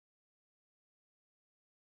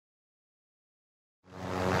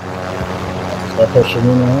They're pushing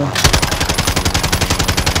me now.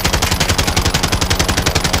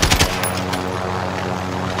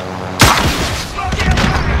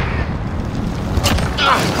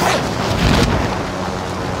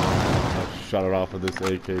 Shot it off of this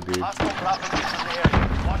AK, dude.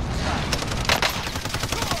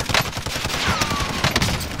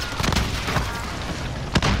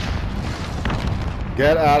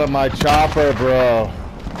 Get out of my chopper, bro.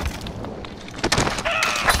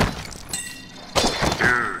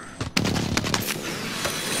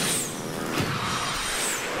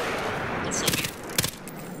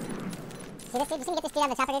 See this dude? Just gonna get this dude out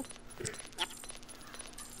of the chopper, dude. Yep.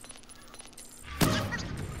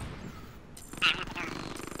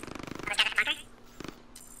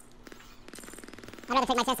 I'd rather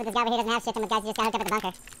take my chance with this guy over here doesn't have shit than with guys who just got hooked up at the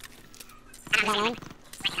bunker. You got one?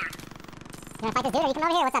 You wanna fight this dude or you come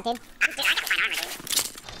over here? What's up, dude? I got fine armor, dude.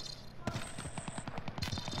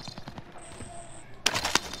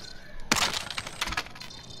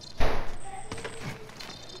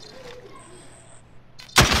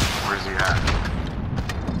 Where's he at?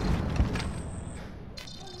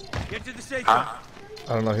 Get to the safe Huh? zone.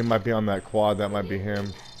 I don't know, he might be on that quad, that might be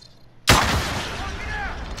him. We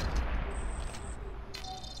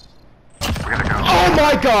gotta go. Oh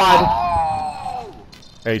my god! Oh!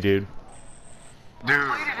 Hey, dude.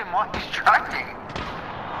 Dude. He didn't want his tracking.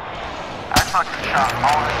 I fucking shot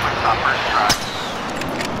all this place on first try.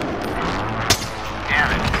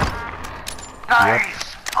 Damn it. Nice!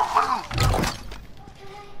 Salute!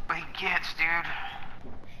 But he gets, dude.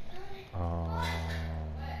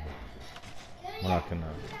 I'm not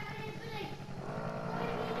gonna.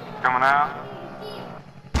 Coming out.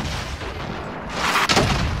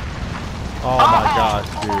 Oh my gosh,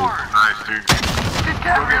 dude. Nice, dude. Did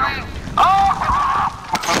that really? Oh!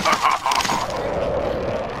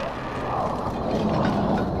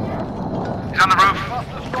 He's on the roof.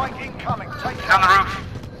 He's on the roof.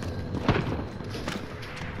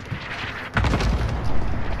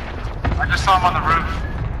 I just saw him on the roof.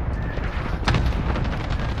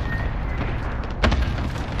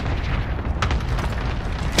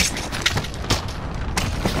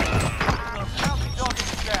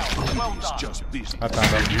 I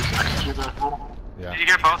found him. Yeah. Did you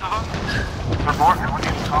get both of them? Or more? What do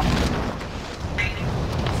you talk?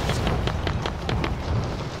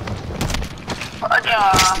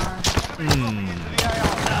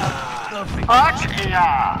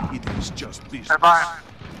 It is just business. Hey, bye.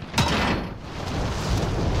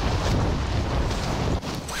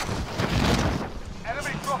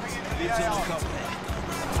 Enemy dropping into the AR.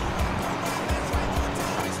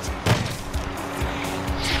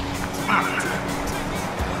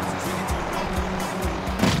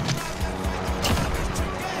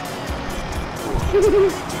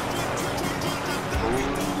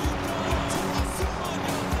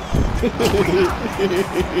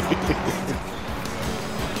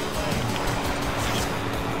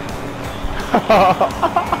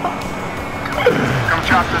 Come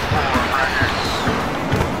chop this fool up right here.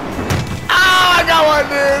 Ah, I got one,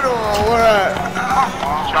 dude! Oh, where at?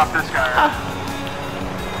 Chop this guy up.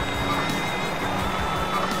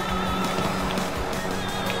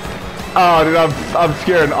 Oh, dude, I'm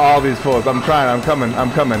scaring all these fools. I'm trying, I'm coming.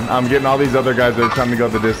 I'm getting all these other guys that are trying to go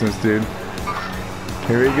the distance, dude.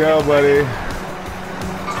 Here we go, buddy.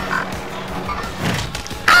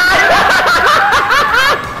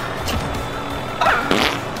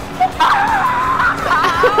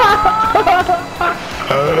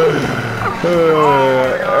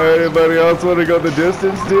 Anybody else want to go the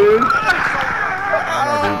distance, dude?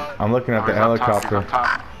 I'm looking at the helicopter. He's up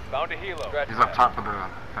top. Found a helo. He's up top of the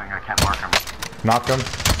thing. I can't mark him. Knocked him.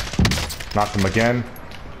 Knocked him again.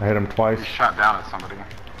 I hit him twice. He shot down at somebody.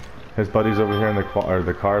 His buddy's over here in the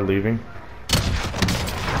car leaving.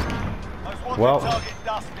 Well,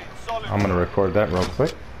 I'm gonna record that real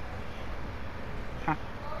quick.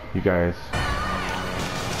 You guys.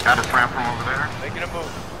 Got a slam from over there. Making a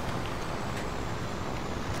move.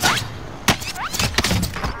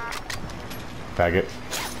 Faggot.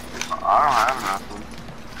 I don't have nothing.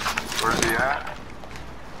 Where's he at?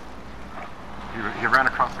 He ran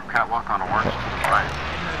across the catwalk on orange to the right.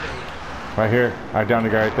 Right here. I downed the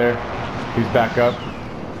guy right there. He's back up.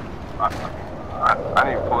 I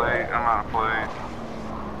need plate. I'm out of plate.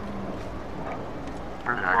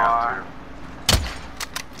 Yeah, I got two.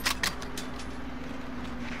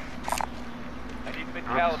 I need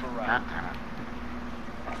mid-caliber God round. damn it.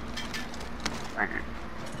 Thank you.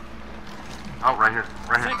 Oh, right here.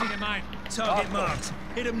 Right here. Taking him out. Target marked.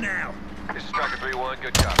 Hit him now. This is Striker 3-1.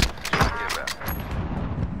 Good job. Get back.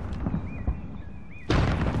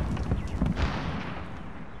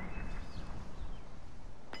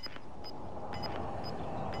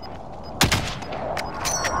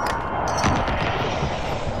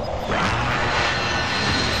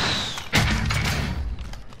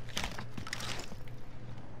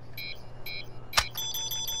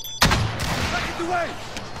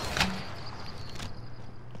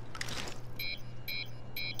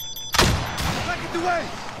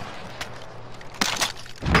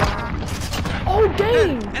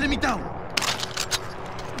 game. Enemy down.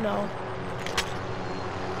 No.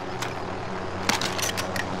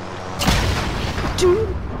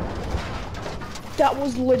 Dude, that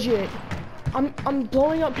was legit. I'm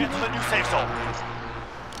blowing up Get people. to the new safe zone.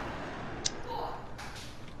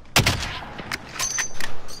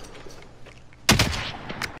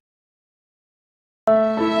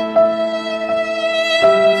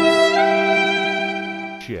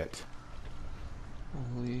 Shit.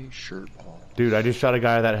 Holy shirt ball. Dude, I just shot a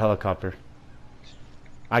guy at that helicopter.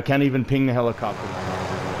 I can't even ping the helicopter.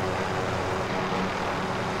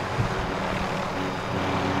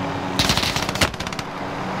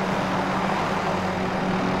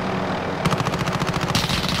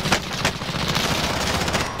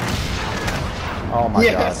 Oh my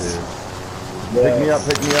god, dude. Pick me up,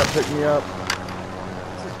 pick me up, pick me up.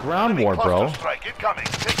 This is ground war, bro. Strike incoming.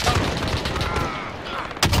 Take cover.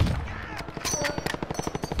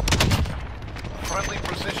 Friendly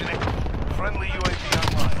precisioning. Friendly UAV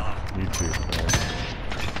online. You too, bro.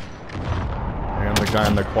 And the guy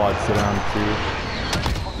in the quad sit down too.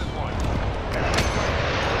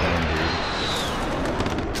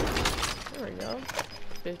 There we go.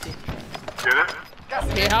 50. Get it?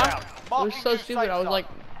 Yeah. It was so stupid. I was like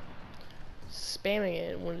spamming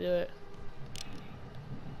it and wouldn't do it.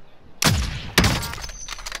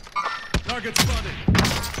 Target spotted.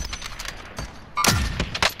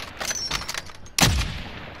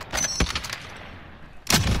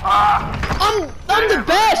 I'm the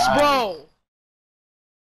best, bro.